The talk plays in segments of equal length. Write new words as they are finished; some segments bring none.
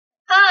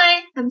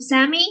I'm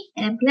Sammy,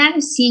 and I'm glad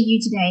to see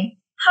you today.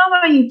 How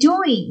are you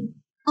doing?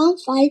 I'm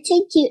fine,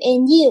 thank you,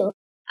 and you?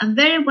 I'm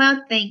very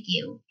well, thank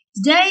you.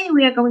 Today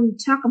we are going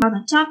to talk about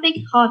the topic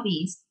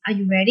hobbies. Are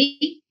you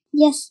ready?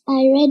 Yes,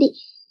 I'm ready.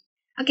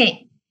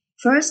 Okay,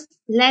 first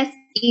let's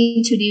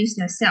introduce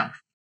yourself.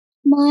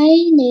 My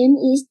name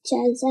is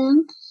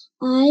Giang.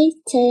 I'm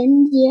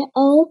 10 years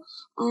old.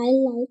 I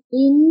live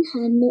in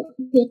Hà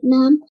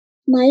Vietnam.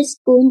 My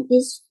school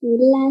is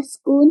Phonics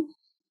School,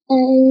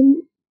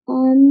 and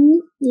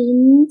I'm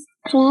in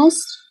class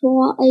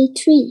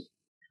 4A3.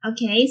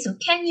 Okay, so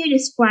can you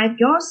describe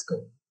your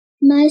school?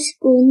 My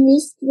school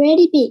is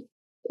very big.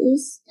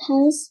 It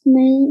has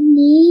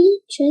many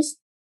chairs.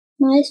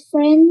 My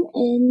friends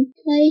and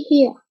play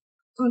here.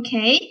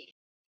 Okay,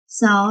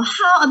 so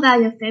how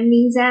about your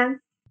family, Giang?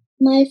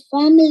 My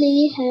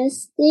family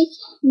has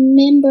 6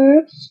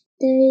 members.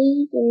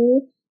 They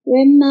are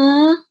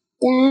grandma,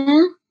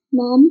 dad,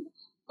 mom,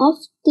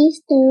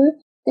 sister,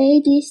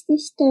 baby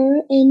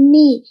sister, and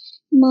me.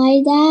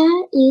 My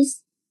dad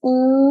is a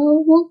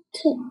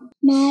worker.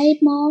 My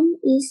mom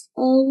is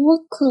a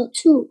worker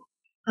too.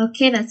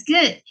 Okay, that's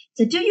good.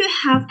 So do you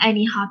have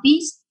any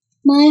hobbies?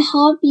 My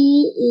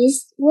hobby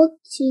is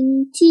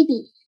watching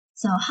TV.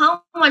 So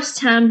how much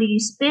time do you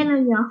spend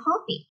on your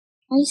hobby?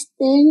 I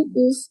spend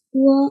is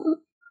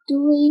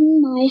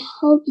doing my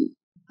hobby.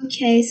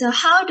 Okay, so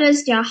how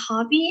does your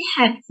hobby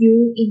help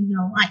you in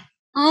your life?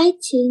 I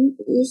think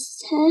it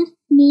helps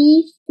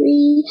me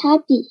feel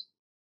happy.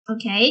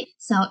 Okay,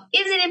 so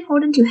is it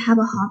important to have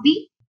a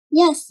hobby?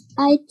 Yes,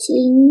 I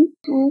think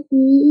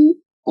having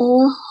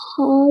a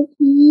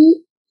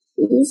hobby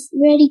is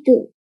very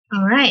good.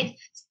 Alright,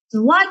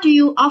 so what do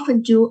you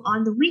often do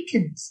on the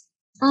weekends?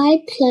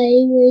 I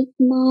play with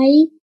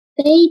my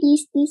baby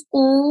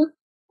sister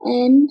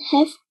and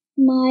have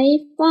my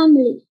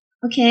family.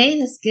 Okay,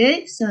 that's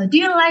good. So do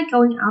you like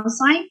going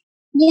outside?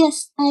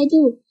 Yes, I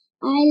do.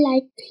 I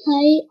like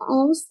play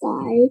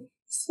outside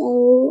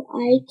so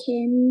I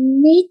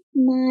can meet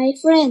my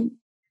friend.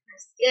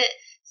 That's good.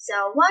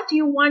 So what do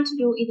you want to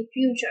do in the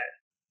future?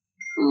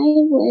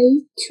 I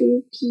want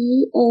to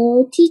be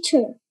a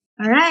teacher.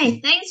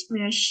 Alright, thanks for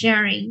your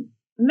sharing.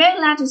 I'm very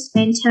glad to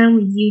spend time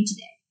with you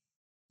today.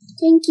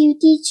 Thank you,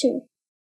 teacher.